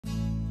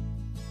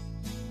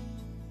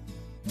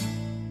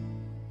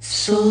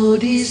So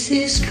this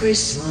is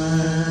Christmas,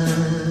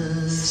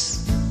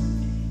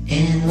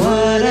 and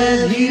what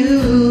have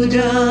you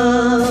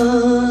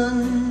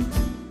done?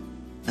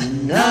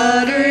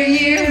 Another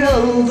year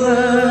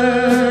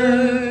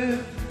over,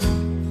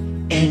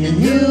 and a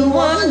new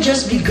one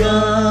just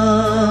begun.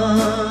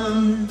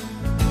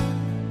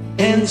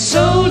 And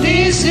so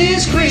this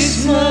is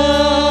Christmas.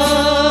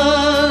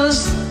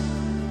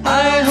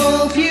 I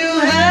hope you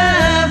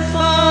have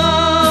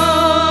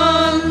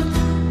fun,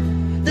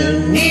 the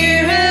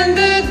near and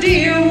the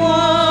dear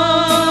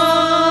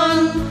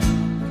one,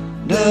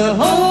 the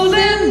old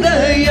and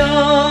the young.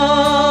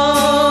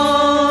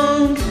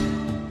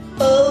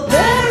 A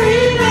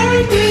very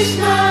Merry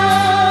Christmas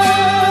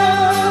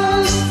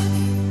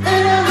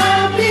and a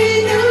Happy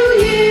New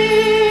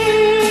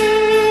Year.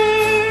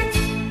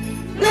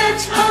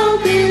 Let's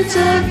hope it's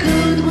a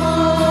good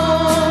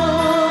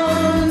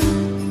one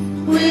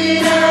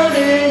without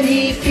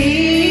any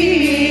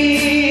fear.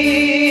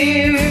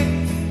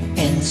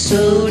 And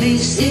so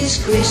this is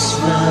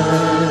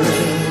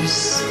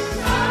Christmas,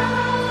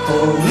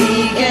 for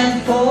weak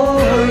and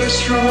for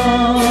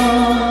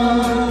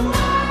strong,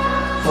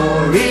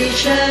 for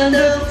rich and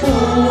the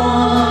poor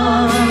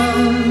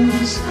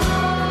ones.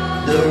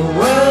 The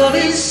world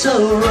is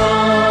so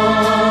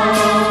wrong.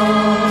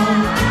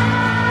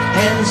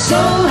 And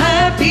so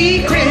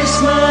happy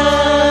Christmas,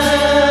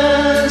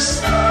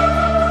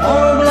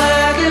 for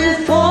black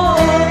and for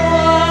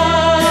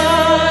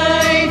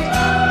white,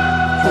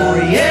 for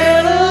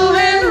yellow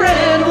and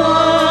red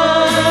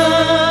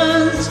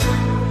ones.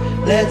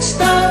 Let's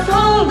stop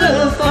all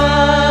the fight.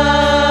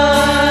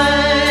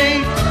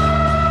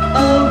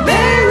 A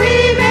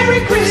very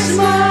Merry Christmas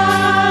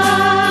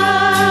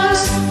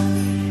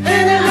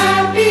and a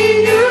Happy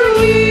New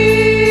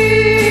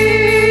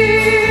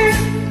Year.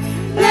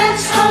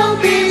 Let's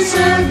hope it's a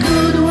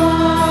good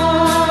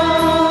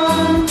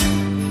one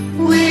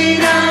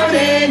without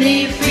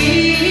any fear.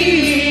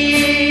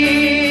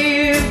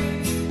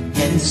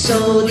 And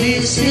so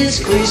this is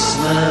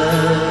Christmas,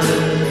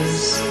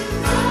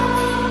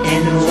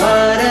 and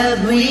what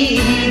have we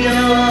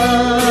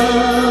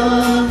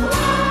done?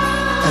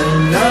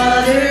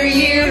 Another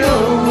year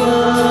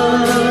over,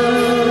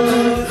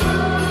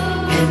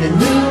 and a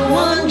new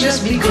one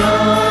just begun.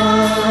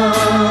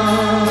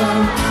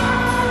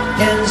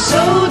 And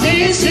so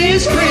this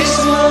is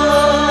Christmas.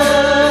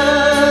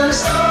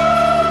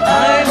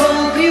 I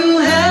hope you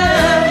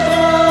have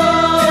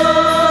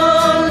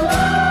fun,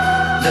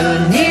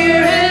 the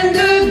near and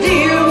the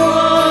dear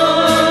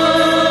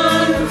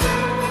one,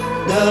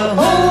 the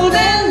old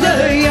and the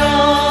young.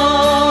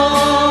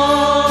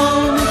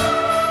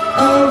 A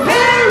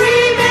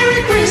very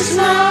Merry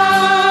Christmas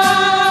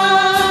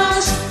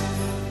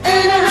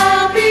and a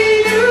Happy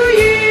New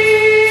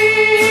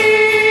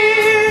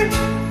Year.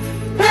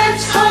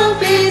 Let's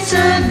hope it's a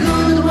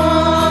good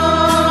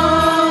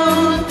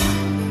one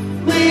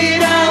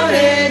without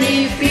any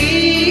fear.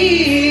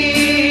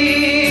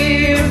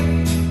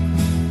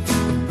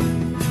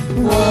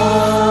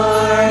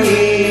 War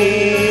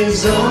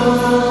is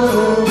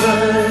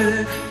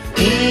over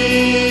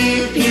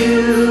if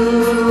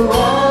you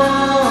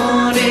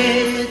want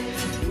it.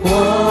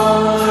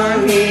 War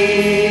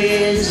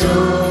is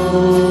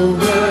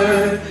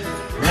over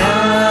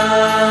now.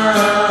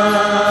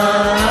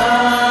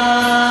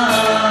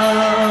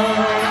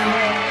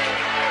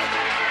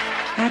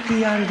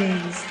 Happy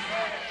holidays.